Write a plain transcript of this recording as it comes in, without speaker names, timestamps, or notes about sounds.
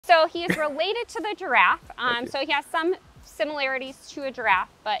So he is related to the giraffe. So he has some similarities to a giraffe,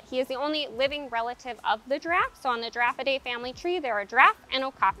 but he is the only living relative of the giraffe. So on the Giraffidae family tree, there are giraffe and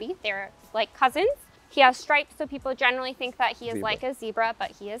okapi. They're like cousins. He has stripes, so people generally think that he is like a zebra,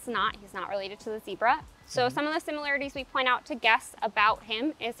 but he is not. He's not related to the zebra. So some of the similarities we point out to guests about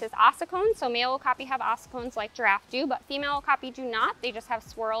him is his ossicones. So male okapi have ossicones like giraffe do, but female okapi do not. They just have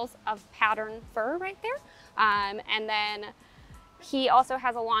swirls of pattern fur right there. And then he also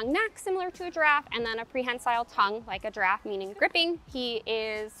has a long neck similar to a giraffe, and then a prehensile tongue like a giraffe, meaning gripping. He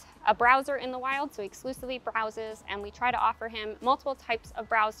is a browser in the wild, so he exclusively browses, and we try to offer him multiple types of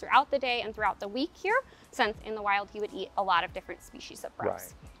browse throughout the day and throughout the week here, since in the wild he would eat a lot of different species of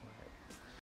browse. Right.